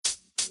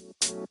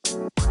Hey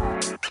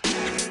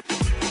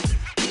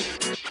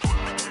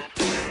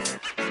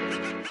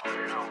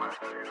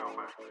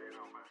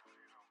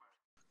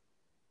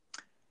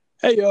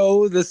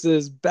yo, this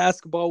is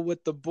Basketball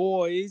with the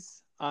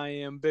Boys. I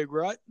am Big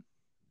Rut,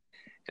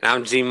 And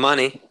I'm G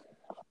Money.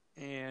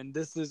 and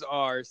this is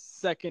our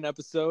second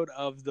episode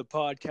of the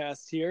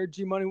podcast here.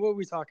 G Money, what are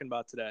we talking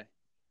about today?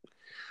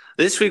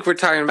 This week we're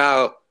talking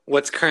about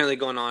what's currently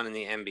going on in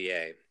the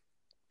NBA.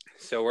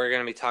 So we're going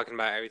to be talking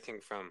about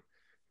everything from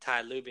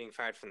Ty Lue being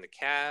fired from the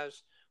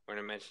Cavs. We're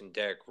going to mention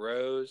Derrick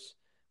Rose,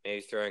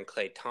 maybe throw in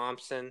Klay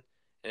Thompson,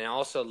 and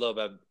also a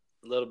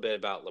little bit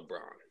about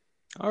LeBron.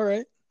 All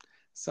right,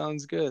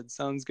 sounds good.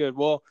 Sounds good.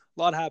 Well,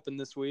 a lot happened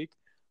this week.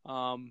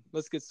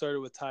 Let's get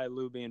started with Ty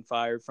Lue being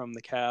fired from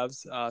the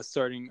Cavs,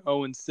 starting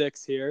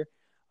 0-6 here.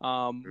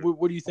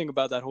 What do you think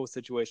about that whole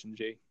situation,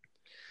 G?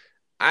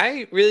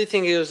 I really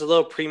think it was a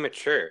little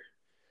premature.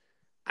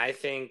 I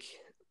think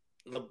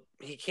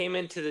he came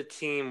into the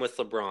team with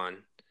LeBron,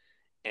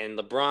 and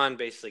LeBron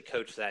basically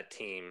coached that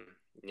team,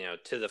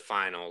 to the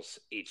finals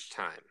each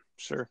time.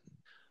 Sure.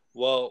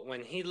 Well,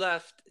 when he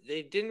left,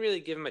 they didn't really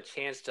give him a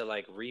chance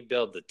to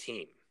rebuild the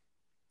team.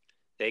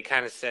 They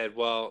kind of said,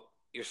 "Well,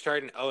 you're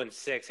starting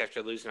 0-6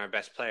 after losing our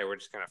best player. We're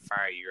just going to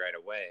fire you right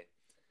away."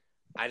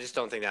 I just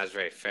don't think that was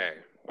very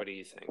fair. What do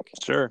you think?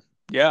 Sure.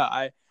 Yeah,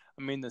 I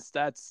mean the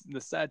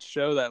stats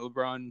show that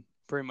LeBron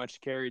pretty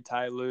much carried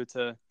Ty Lue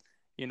to,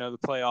 the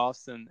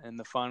playoffs and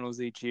the finals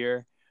each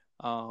year.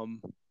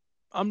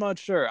 I'm not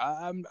sure.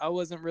 I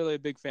wasn't really a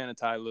big fan of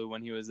Ty Lue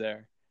when he was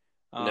there.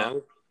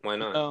 No? Why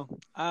not? No,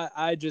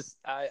 I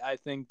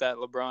think that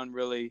LeBron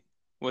really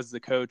was the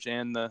coach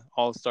and the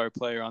all-star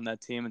player on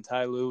that team, and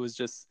Ty Lue was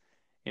just,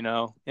 in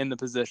the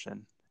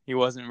position. He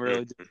wasn't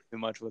really doing too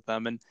much with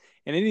them, and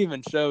it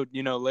even showed.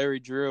 Larry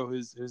Drew,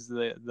 who's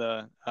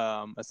the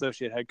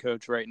associate head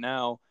coach right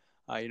now,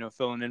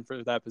 filling in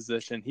for that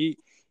position.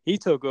 He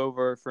took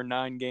over for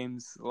 9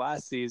 games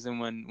last season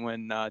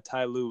when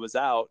Ty Lue was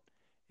out,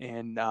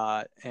 and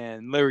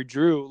Larry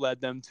Drew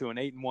led them to an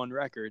 8-1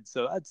 record.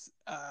 So that's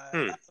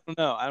I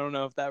don't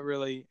know if that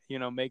really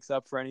makes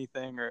up for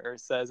anything or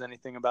says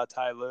anything about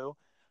Ty Lue.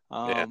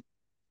 Yeah.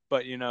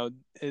 But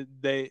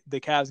the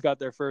Cavs got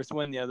their first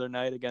win the other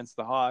night against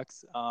the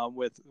Hawks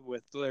with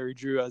Larry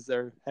Drew as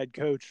their head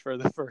coach for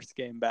the first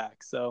game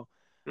back. So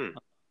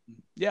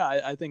yeah,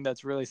 I think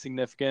that's really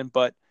significant.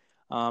 But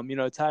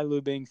Ty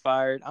Lue being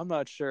fired, I'm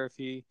not sure if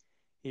he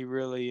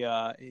really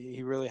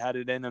had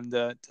it in him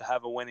to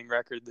have a winning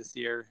record this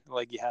year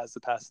like he has the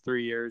past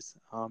 3 years.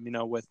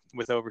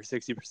 With over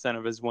 60%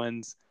 of his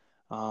wins,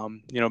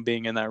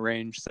 being in that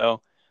range.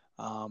 So.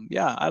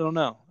 Yeah, I don't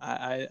know.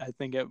 I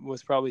think it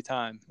was probably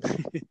time.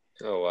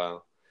 Oh,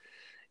 wow.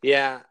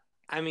 Yeah,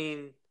 I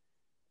mean,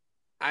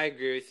 I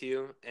agree with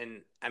you.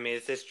 And, I mean,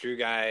 if this Drew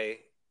guy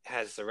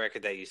has the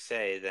record that you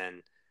say,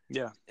 then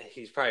Yeah,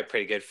 he's probably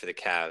pretty good for the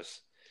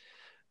Cavs.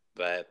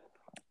 But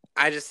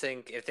I just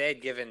think if they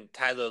had given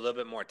Tyler a little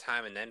bit more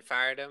time and then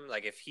fired him,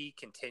 if he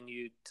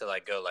continued to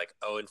go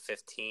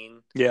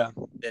 0-15, yeah,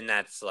 then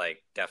that's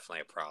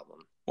definitely a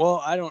problem.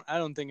 Well, I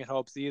don't think it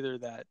helps either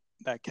that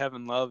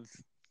Kevin Love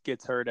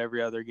gets hurt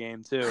every other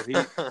game too.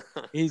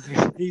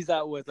 He's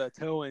out with a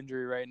toe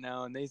injury right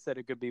now, and they said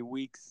it could be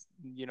weeks,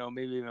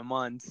 maybe even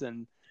months,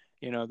 and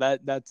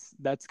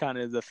that's kind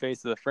of the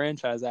face of the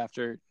franchise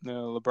after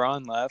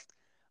LeBron left.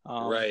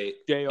 Right.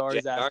 JR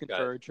is asking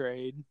for a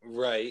trade.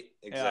 Right.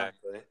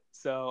 Exactly. Yeah.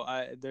 So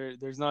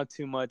there's not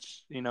too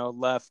much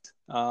left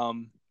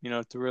to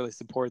really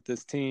support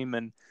this team,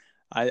 and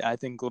I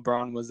think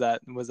LeBron was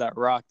that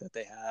rock that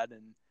they had,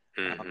 and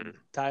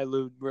Ty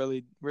Lue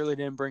really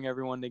didn't bring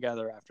everyone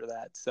together after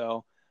that.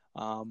 So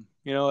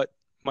it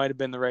might have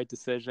been the right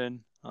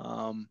decision.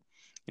 If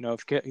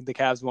the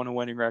Cavs won a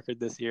winning record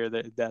this year,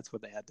 that's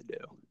what they had to do.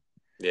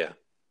 Yeah.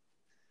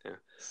 So,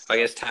 I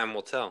guess time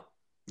will tell.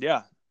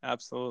 Yeah,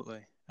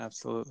 absolutely.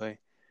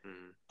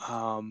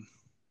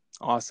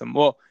 Awesome.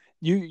 Well,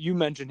 you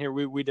mentioned here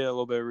we did a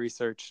little bit of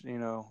research,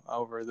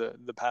 over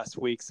the past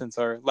week since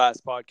our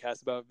last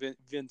podcast about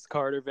Vince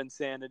Carter,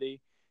 Vinsanity,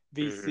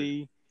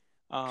 VC.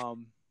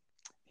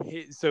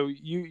 So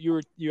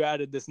you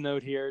added this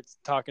note here. It's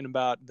talking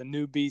about the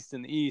new beast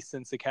in the East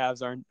since the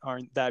Cavs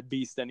aren't that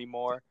beast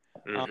anymore.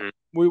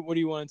 What do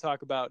you want to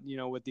talk about?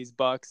 With these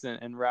Bucks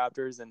and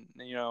Raptors, and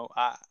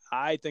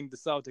I think the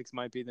Celtics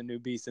might be the new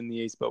beast in the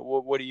East. But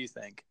what do you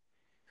think?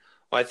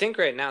 Well, I think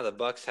right now the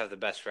Bucks have the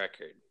best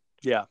record.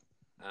 Yeah.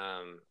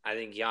 I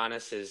think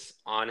Giannis is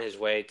on his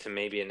way to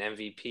maybe an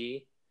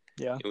MVP.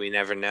 Yeah. We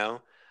never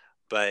know.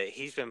 But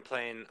he's been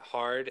playing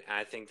hard, and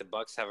I think the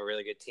Bucks have a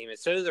really good team. And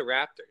so do the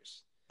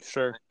Raptors.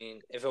 Sure. I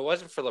mean, if it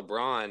wasn't for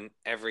LeBron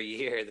every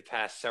year the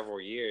past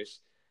several years,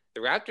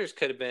 the Raptors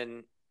could have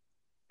been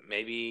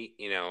maybe,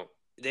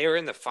 they were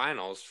in the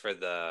finals for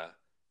the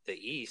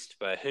East,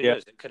 but who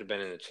knows? It could have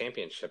been in the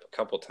championship a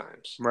couple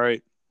times.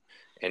 Right.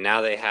 And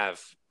now they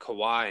have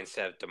Kawhi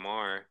instead of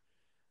DeMar.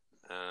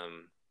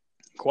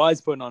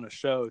 Kawhi's putting on a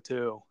show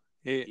too.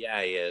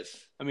 Yeah, he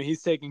is. I mean,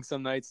 he's taking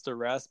some nights to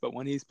rest, but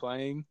when he's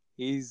playing,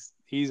 he's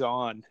he's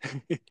on.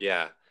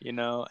 Yeah.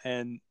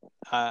 And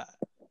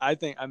I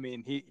think, I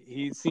mean,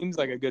 he seems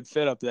like a good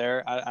fit up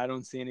there. I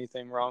don't see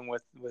anything wrong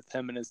with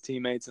him and his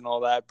teammates and all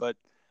that, but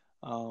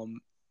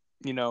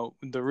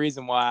the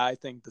reason why I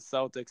think the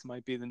Celtics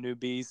might be the new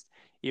beast,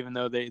 even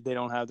though they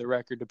don't have the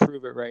record to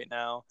prove it right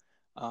now.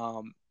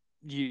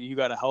 You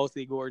got a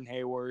healthy Gordon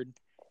Hayward,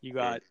 you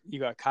got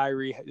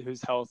Kyrie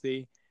who's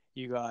healthy,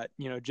 you got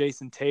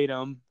Jason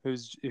Tatum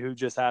who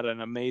just had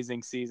an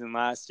amazing season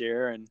last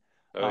year, and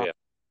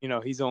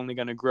he's only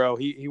going to grow.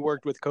 He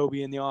worked with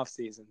Kobe in the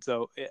offseason.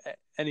 So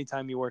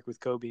anytime you work with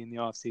Kobe in the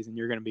offseason,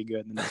 you're going to be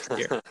good in the next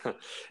year.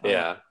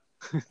 Yeah.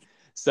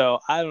 So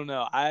I don't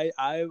know.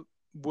 I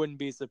wouldn't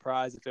be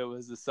surprised if it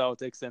was the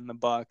Celtics and the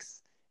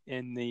Bucks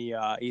in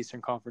the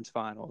Eastern Conference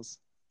Finals.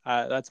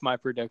 That's my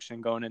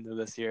prediction going into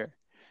this year.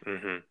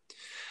 Mm-hmm.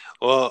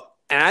 Well,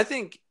 and I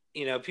think,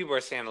 people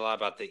are saying a lot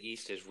about the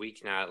East is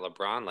weak now that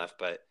LeBron left,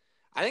 but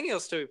I think it'll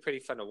still be pretty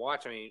fun to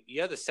watch. I mean,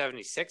 you have the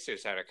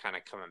 76ers that are kind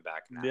of coming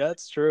back now. Yeah,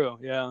 that's true.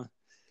 Yeah.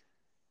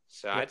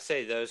 So yeah. I'd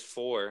say those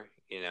four,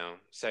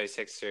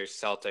 76ers,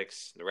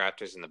 Celtics, the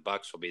Raptors, and the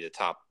Bucks will be the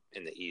top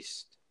in the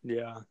East.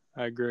 Yeah,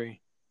 I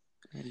agree.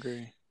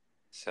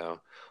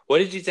 So what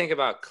did you think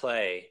about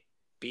Klay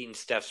beating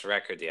Steph's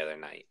record the other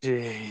night?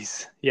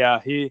 Jeez. Yeah,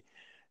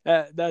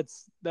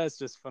 that's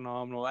just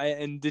phenomenal.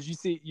 And did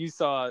you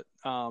saw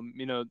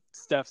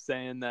Steph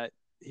saying that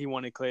he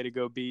wanted Klay to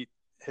go beat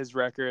his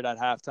record at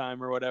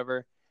halftime or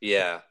whatever?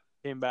 Yeah.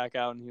 Came back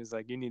out and he was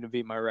like, "You need to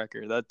beat my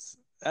record." That's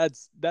a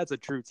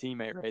true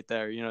teammate right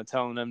there.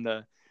 Telling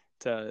them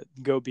to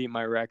go beat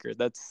my record.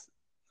 That's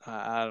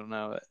I don't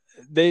know.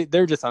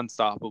 They're just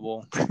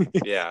unstoppable.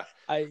 Yeah.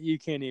 You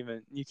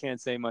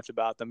can't say much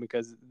about them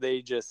because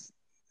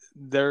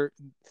they're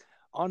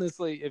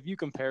honestly, if you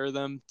compare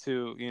them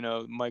to,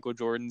 Michael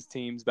Jordan's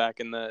teams back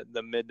in the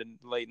mid to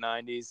late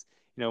 90s,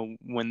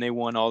 when they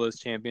won all those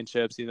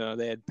championships,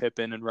 they had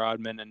Pippen and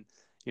Rodman and,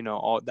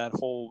 all that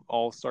whole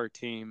all-star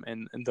team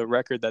and the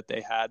record that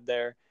they had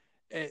there,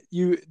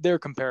 they're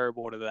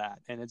comparable to that.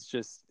 And it's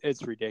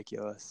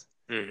ridiculous.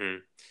 Mm-hmm.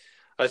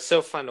 It's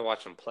so fun to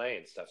watch them play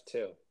and stuff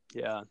too.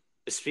 Yeah.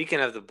 Speaking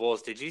of the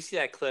Bulls, did you see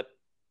that clip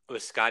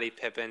with Scottie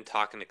Pippen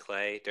talking to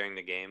Klay during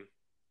the game?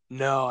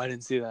 No, I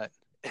didn't see that.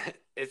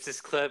 It's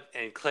this clip,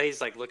 and Klay's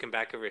like looking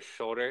back over his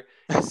shoulder,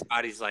 and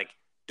Scottie's like,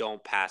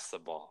 "Don't pass the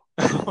ball."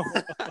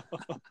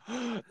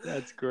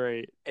 That's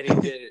great. And he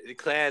did.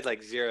 Klay had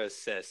like 0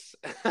 assists.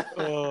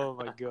 Oh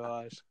my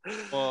gosh.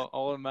 Well,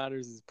 all that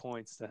matters is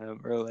points to him,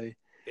 really.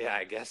 Yeah,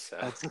 I guess so.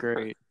 That's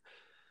great.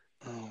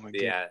 Oh my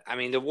god. Yeah, I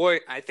mean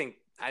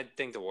I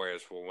think the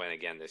Warriors will win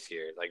again this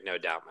year. Like, no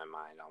doubt in my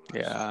mind. Almost.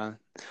 Yeah.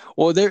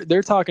 Well,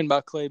 they're talking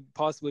about Klay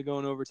possibly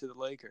going over to the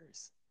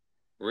Lakers.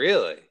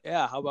 Really?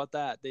 Yeah. How about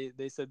that?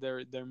 They said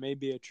there may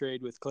be a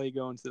trade with Klay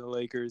going to the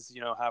Lakers.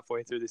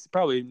 Halfway through this,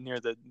 probably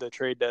near the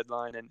trade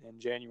deadline in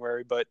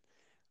January. But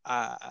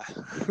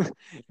if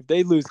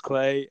they lose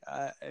Klay,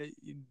 I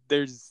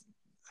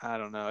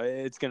don't know.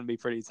 It's going to be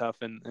pretty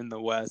tough in the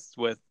West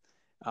with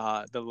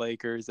the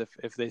Lakers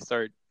if they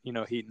start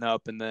heating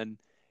up, and then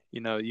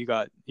you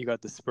got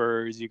the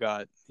Spurs, you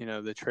got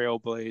the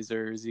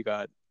Trailblazers, you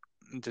got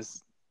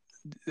just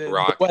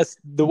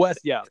the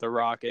West, yeah, the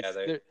Rockets.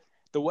 Yeah,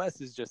 the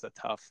West is just a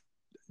tough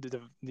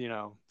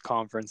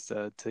conference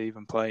to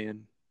even play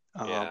in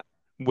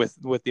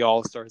with the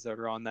All-Stars that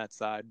are on that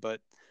side.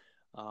 But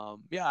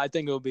I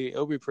think it'll be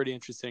pretty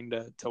interesting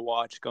to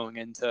watch going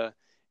into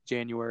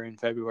January and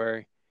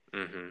February.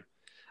 Mm-hmm.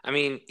 I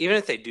mean, even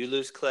if they do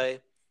lose Klay,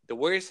 the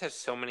Warriors have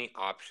so many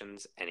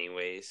options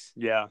anyways.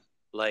 Yeah.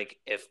 Like,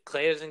 if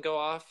Klay doesn't go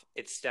off,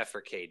 it's Steph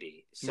or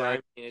KD. So, right.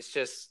 I mean, it's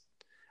just,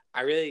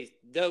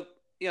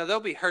 they'll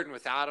be hurting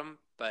without him,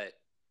 but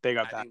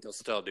I think they'll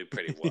still do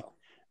pretty well.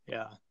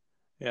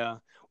 Yeah.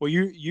 Well,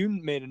 you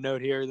made a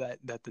note here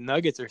that the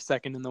Nuggets are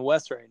second in the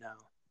West right now.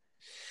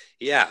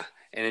 Yeah,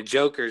 and the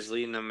Joker's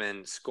leading them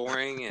in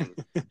scoring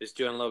and just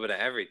doing a little bit of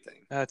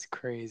everything. That's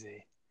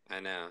crazy.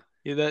 I know.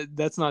 Yeah,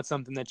 that's not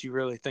something that you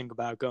really think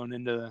about going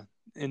into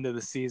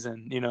the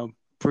season.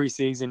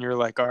 Preseason, you're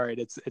like, all right,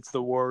 it's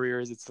the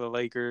Warriors, it's the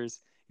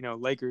Lakers.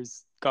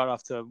 Lakers got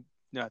off to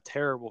a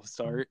terrible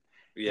start.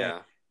 Yeah.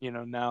 And,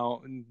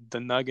 now the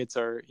Nuggets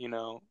are,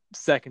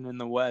 second in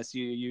the West.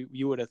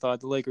 You would have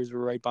thought the Lakers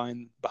were right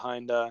behind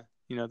the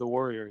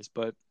Warriors,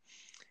 but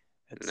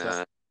it's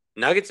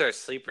Nuggets are a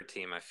sleeper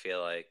team, I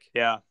feel like.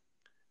 Yeah.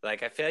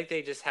 Like, I feel like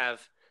they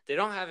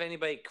don't have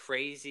anybody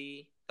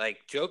crazy.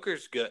 Like,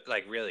 Joker's good,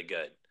 like really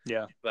good.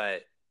 Yeah.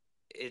 But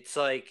it's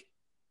like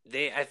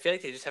I feel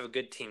like they just have a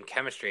good team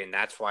chemistry, and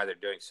that's why they're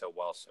doing so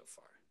well so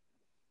far.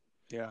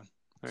 Yeah.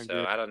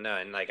 So I don't know,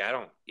 and like I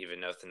don't even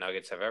know if the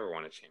Nuggets have ever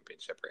won a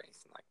championship or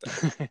anything like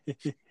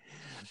that.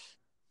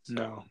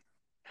 No.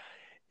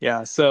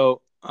 Yeah.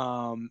 So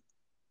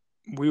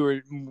we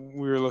were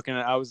looking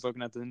at. I was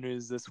looking at the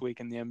news this week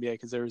in the NBA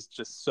because there was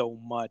just so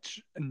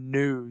much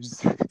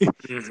news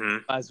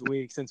last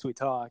week since we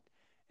talked,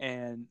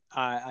 and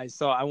I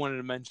wanted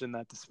to mention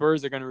that the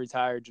Spurs are going to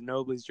retire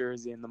Ginobili's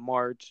jersey in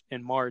March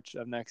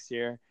of next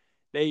year.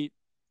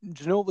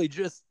 Ginobili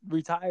just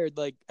retired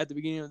like at the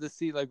beginning of the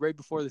season, like right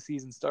before the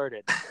season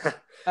started.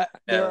 They're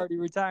Yeah. already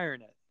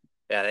retiring it.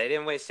 Yeah, they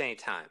didn't waste any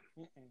time.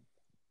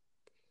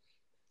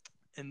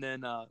 And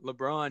then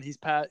LeBron,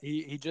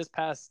 he just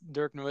passed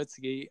Dirk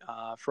Nowitzki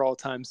for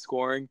all-time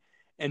scoring,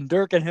 and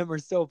Dirk and him are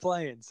still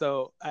playing.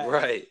 So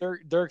Right.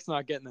 Dirk's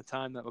not getting the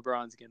time that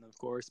LeBron's getting, of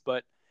course,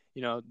 but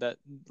that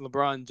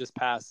LeBron just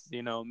passed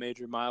a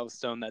major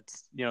milestone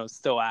that's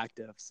still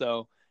active.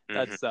 So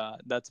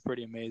that's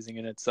pretty amazing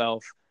in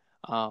itself.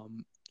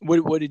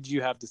 What did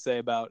you have to say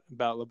about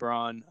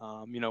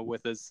LeBron?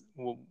 With his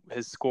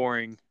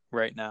scoring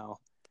right now.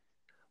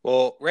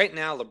 Well, right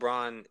now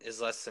LeBron is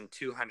less than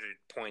 200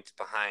 points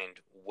behind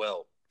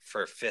Wilt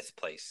for 5th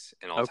place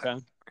in all time.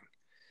 Okay.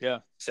 Yeah.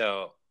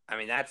 So, I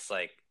mean, that's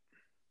like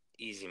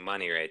easy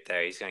money right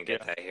there. He's going to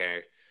get that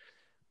here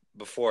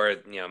before,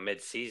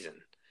 mid-season.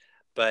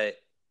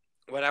 But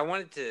what I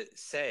wanted to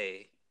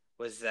say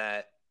was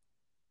that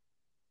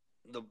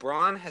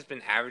LeBron has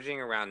been averaging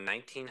around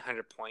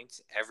 1,900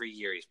 points every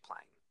year he's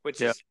playing, which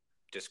is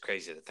just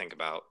crazy to think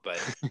about. But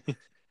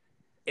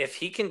if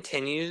he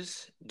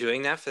continues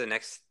doing that for the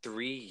next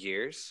 3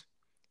 years,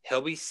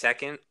 he'll be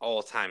second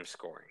all-time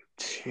scoring.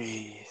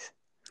 Jeez.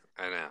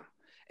 I know.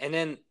 And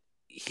then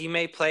he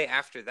may play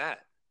after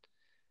that.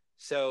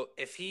 So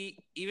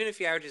even if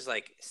he averages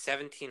like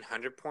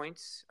 1,700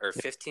 points or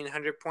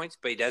 1,500 points,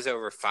 but he does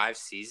over 5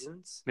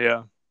 seasons,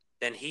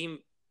 then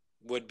he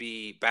would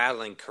be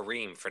battling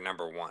Kareem for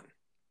number 1.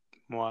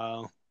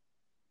 Wow.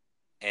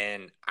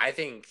 And I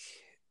think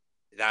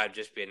that would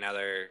just be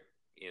another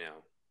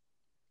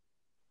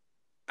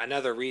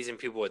reason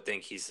people would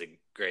think he's the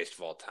greatest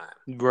of all time.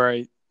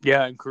 Right.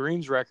 Yeah, and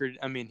Kareem's record,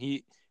 I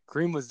mean,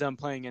 Kareem was done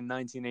playing in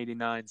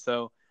 1989,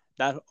 so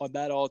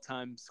that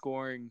all-time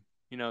scoring,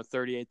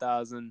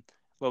 38,000,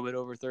 a little bit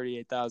over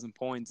 38,000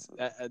 points.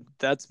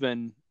 That's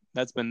been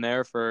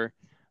there for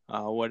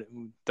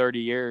 30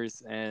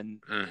 years,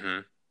 and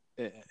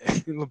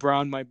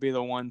LeBron might be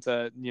the one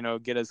to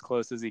get as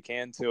close as he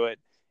can to it,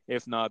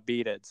 if not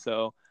beat it.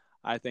 So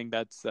I think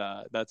that's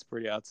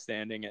pretty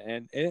outstanding,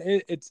 and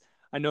it's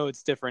I know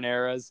it's different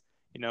eras.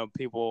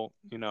 People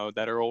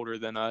that are older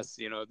than us,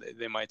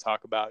 they might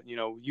talk about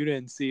you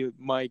didn't see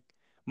Mike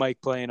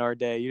play in our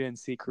day, you didn't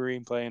see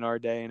Kareem play in our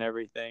day, and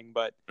everything.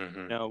 But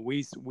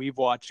we've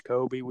watched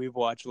Kobe, we've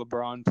watched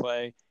LeBron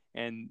play,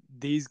 and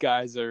these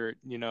guys are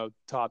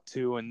top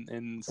 2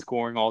 in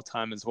scoring all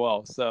time as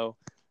well. So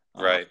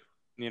right.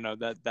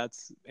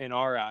 That's in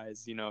our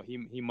eyes,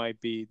 he might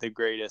be the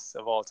greatest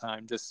of all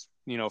time, just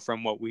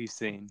from what we've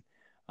seen,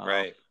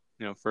 right,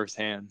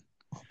 firsthand.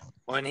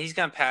 Well, and he's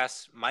gonna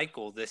pass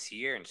Michael this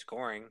year in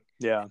scoring,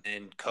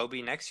 and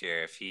Kobe next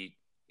year.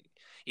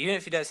 Even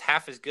if he does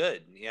half as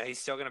good, he's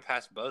still gonna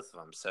pass both of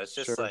them. So it's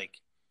just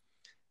like,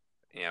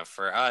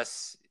 for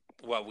us,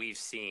 what we've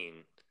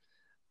seen,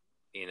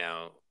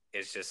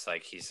 it's just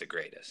like he's the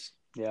greatest.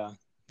 Yeah.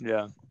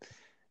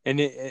 And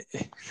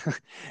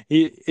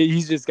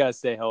he's just got to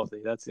stay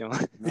healthy. That's the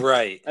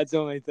only That's the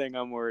only thing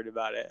I'm worried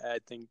about. I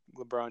think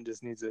LeBron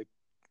just needs to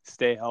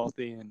stay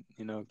healthy and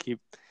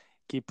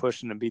keep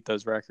pushing to beat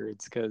those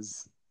records,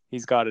 because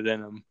he's got it in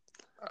him.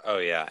 Oh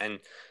yeah, and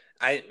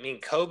I mean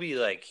Kobe,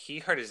 like, he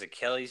hurt his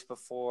Achilles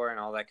before and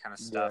all that kind of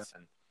stuff,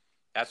 and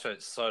that's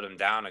what slowed him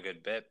down a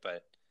good bit.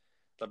 But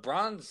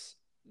LeBron's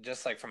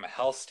just, like, from a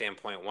health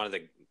standpoint, one of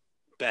the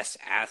best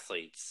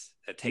athletes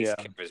that takes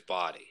care of his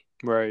body.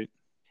 Right.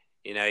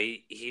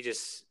 He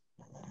just,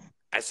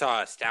 I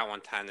saw a stat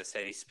one time that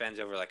said he spends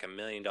over like $1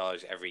 million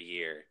every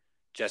year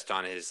just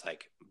on his,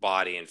 like,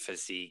 body and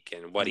physique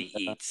and what he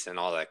eats and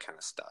all that kind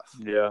of stuff.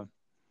 Yeah.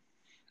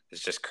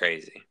 It's just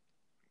crazy.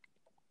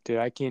 Dude,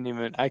 I can't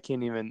even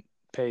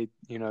pay,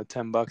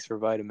 $10 for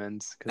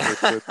vitamins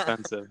because they're too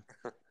expensive.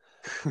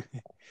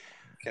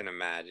 Can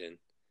imagine.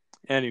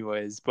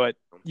 Anyways, but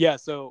yeah,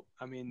 so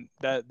I mean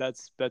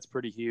that's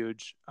pretty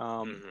huge.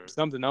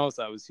 Something else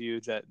that was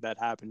huge that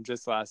happened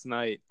just last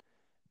night,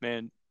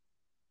 man.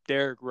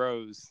 Derrick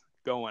Rose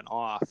going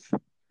off.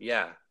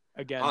 Yeah.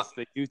 Against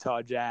the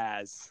Utah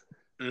Jazz.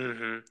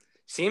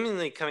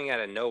 Seemingly coming out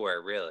of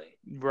nowhere, really.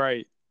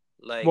 Right.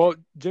 Like, well,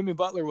 Jimmy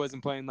Butler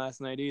wasn't playing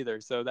last night either,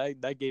 so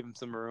that gave him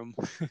some room.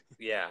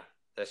 Yeah,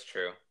 that's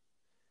true.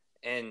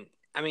 And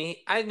I mean,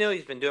 I know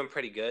he's been doing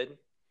pretty good,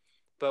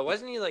 but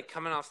wasn't he like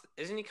coming off?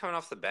 Isn't he coming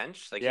off the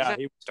bench? Like, he's not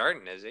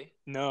starting, is he?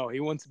 No, he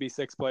wants to be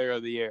 6th player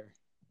of the year.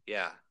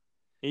 Yeah.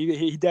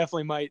 He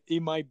definitely might. He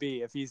might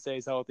be if he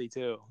stays healthy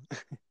too.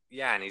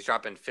 Yeah, and he's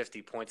dropping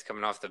 50 points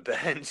coming off the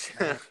bench.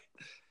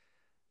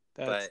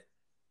 But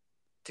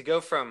to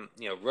go from,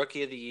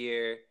 rookie of the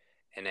year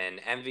and then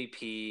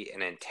MVP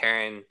and then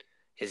tearing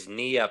his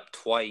knee up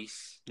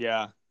twice.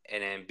 Yeah.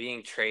 And then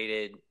being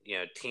traded,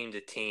 team to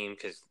team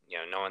because,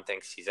 no one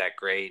thinks he's that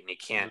great and he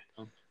can't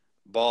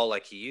ball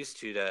like he used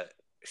to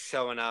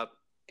showing up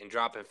and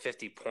dropping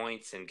 50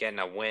 points and getting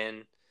a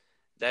win.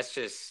 That's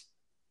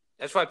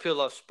why people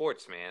love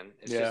sports, man.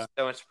 It's just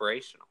so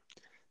inspirational.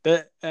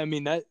 That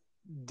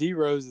D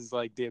Rose is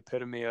like the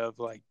epitome of,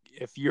 like,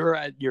 if you're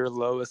at your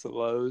lowest of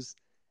lows,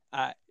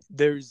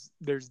 there's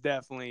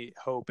definitely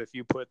hope if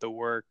you put the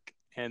work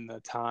and the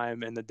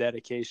time and the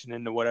dedication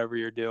into whatever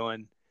you're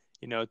doing,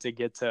 to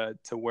get to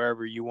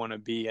wherever you want to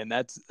be. And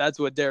that's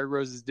what Derrick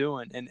Rose is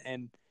doing.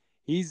 And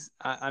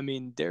I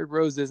mean, Derrick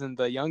Rose isn't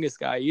the youngest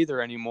guy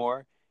either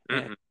anymore.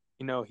 Mm-hmm.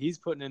 And, he's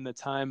putting in the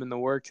time and the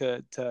work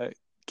to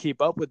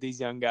keep up with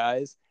these young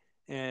guys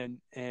and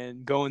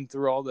going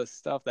through all the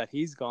stuff that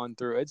he's gone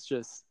through.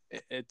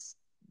 It's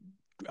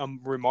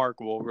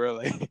remarkable,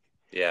 really.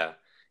 Yeah.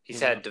 He's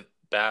had to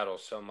battle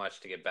so much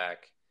to get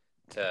back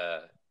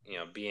to,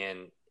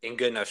 being in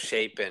good enough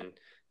shape and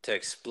to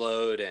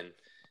explode and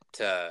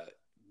to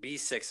be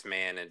sixth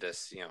man and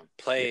just,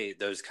 play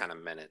those kind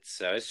of minutes.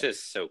 So it's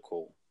just so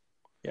cool.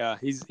 Yeah,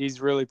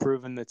 he's really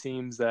proven the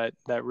teams that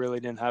really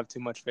didn't have too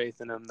much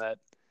faith in him that,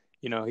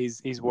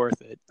 he's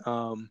worth it.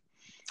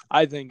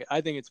 I think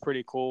it's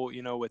pretty cool,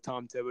 with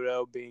Tom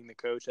Thibodeau being the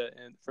coach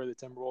for the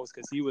Timberwolves,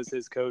 because he was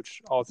his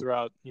coach all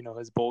throughout,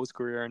 his Bulls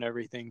career and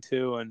everything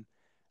too. And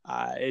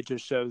it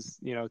just shows,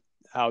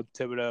 how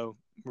Thibodeau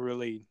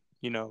really,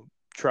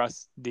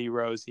 trusts D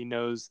Rose. He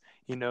knows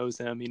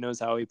him. He knows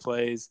how he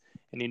plays,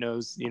 and he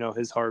knows,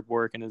 his hard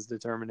work and his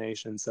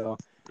determination. So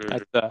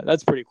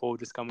that's pretty cool,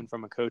 just coming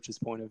from a coach's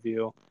point of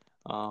view,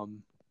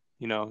 and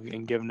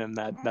giving him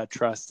that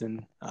trust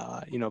and,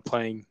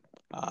 playing,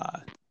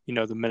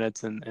 the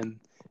minutes and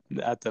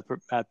at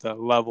the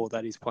level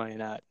that he's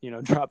playing at,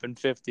 dropping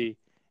 50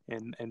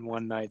 in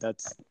one night.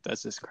 That's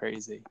just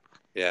crazy.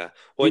 Yeah.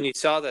 When you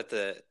saw that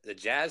the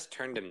Jazz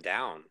turned him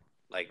down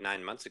like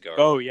 9 months ago.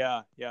 Oh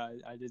yeah.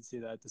 I did see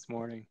that this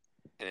morning.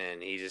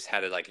 And he just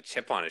had a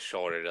chip on his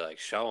shoulder to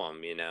show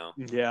him,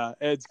 Yeah,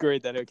 it's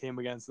great that it came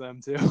against them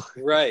too.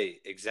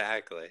 Right.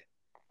 Exactly.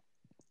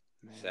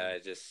 Man. So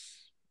it just,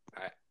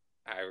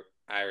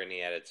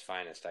 irony at its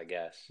finest, I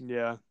guess.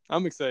 Yeah,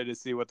 I'm excited to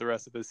see what the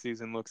rest of his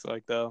season looks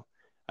like, though.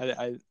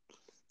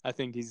 I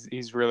think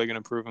he's really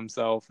going to prove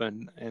himself,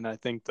 and I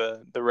think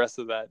the rest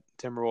of that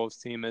Timberwolves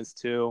team is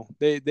too.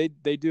 They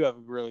do have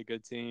a really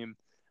good team.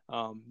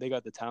 They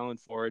got the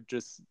talent for it.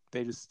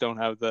 They just don't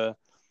have the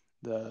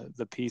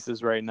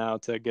pieces right now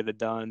to get it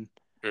done.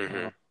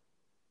 Mm-hmm.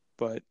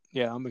 But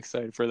yeah, I'm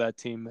excited for that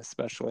team,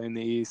 especially in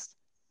the East.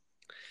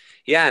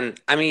 Yeah, and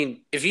I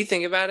mean, if you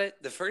think about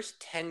it, the first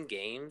 10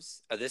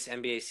 games of this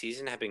NBA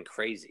season have been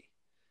crazy.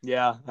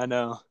 Yeah, I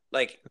know.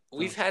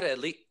 We've had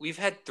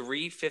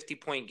 3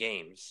 50-point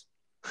games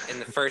in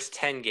the first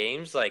 10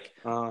 games.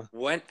 How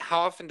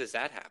often does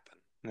that happen?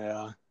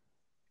 Yeah.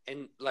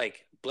 And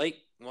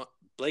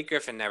Blake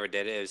Griffin never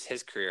did it. It was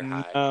his career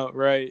high. Oh,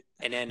 right.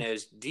 And then it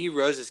was D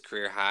Rose's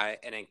career high,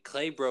 and then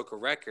Clay broke a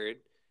record,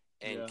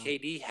 and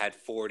KD had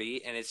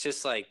 40, and it's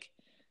just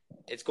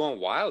it's going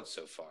wild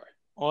so far.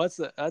 Well,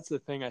 that's the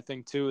thing I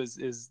think too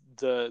is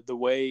the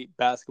way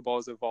basketball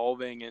is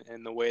evolving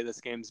and the way this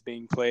game's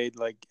being played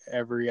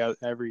every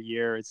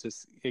year.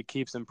 It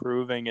keeps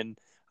improving, and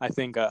I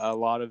think a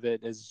lot of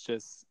it is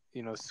just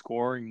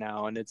scoring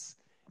now, and it's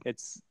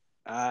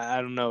I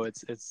don't know,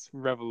 it's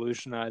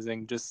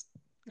revolutionizing just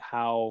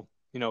how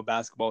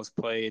basketball is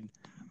played.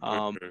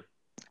 I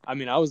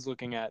mean, I was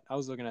looking at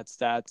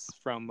stats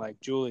from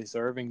Julius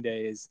Erving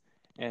days,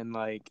 and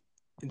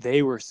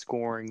they were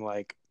scoring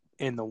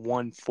in the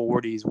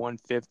 140s,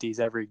 150s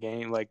every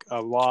game, a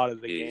lot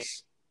of the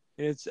games.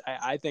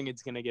 I think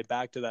it's going to get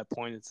back to that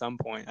point at some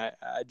point. I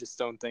just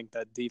don't think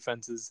that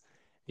defense is,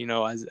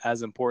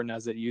 as important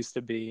as it used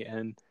to be.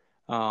 And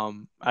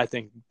I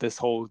think this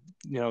whole,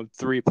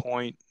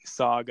 3-point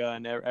saga,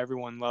 and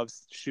everyone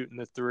loves shooting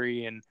the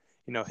three and,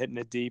 hitting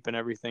it deep and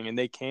everything. And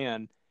they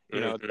can,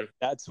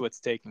 that's what's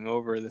taking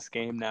over this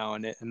game now.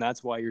 And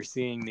that's why you're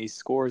seeing these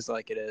scores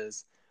like it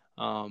is.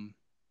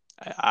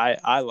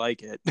 I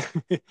like it.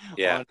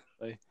 Yeah.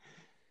 Honestly.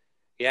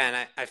 Yeah,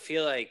 and I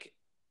feel like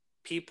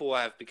people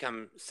have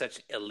become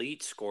such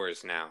elite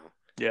scorers now.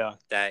 Yeah.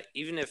 That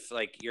even if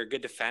you're a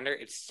good defender,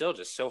 it's still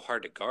just so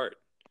hard to guard.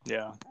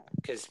 Yeah.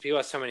 Because people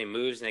have so many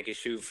moves and they can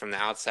shoot from the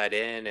outside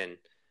in and,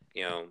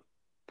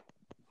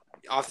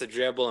 off the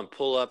dribble and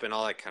pull up and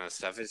all that kind of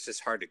stuff. It's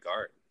just hard to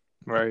guard.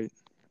 Right.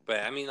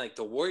 But I mean,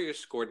 the Warriors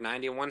scored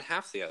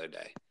 91.5 the other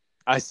day.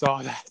 I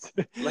saw that.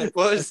 What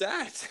was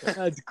that?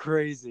 That's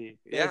crazy.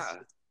 Yeah.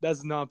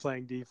 That's not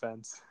playing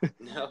defense.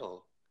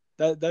 No.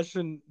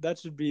 That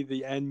should be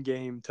the end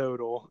game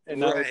total.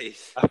 And right.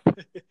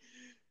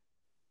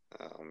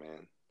 Oh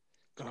man.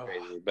 It's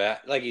crazy.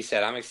 But like you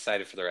said, I'm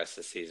excited for the rest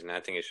of the season. I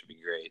think it should be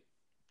great.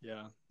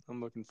 Yeah,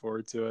 I'm looking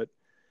forward to it.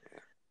 Yeah.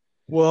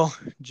 Well,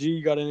 G,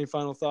 you got any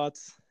final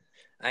thoughts?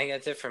 I think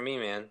that's it for me,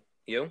 man.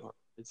 You?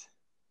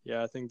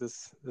 Yeah, I think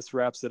this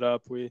wraps it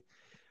up. We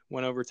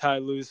went over Ty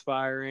Lue's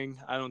firing.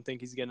 I don't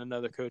think he's getting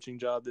another coaching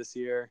job this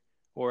year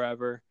or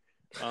ever.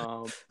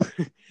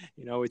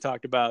 We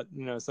talked about,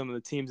 some of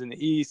the teams in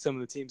the East, some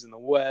of the teams in the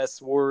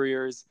West,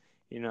 Warriors,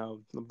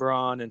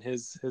 LeBron and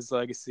his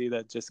legacy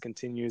that just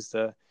continues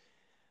to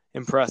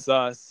impress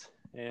us.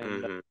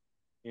 And,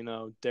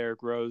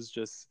 Derrick Rose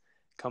just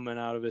coming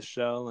out of his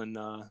shell and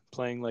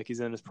playing like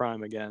he's in his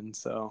prime again.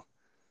 So,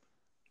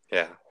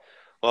 yeah.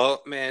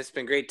 Well, man, it's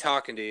been great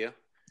talking to you.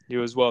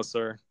 You as well,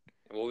 sir.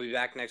 We'll be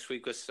back next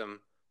week with some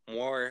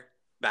more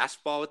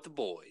basketball with the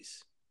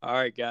boys. All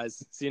right,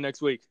 guys. See you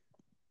next week.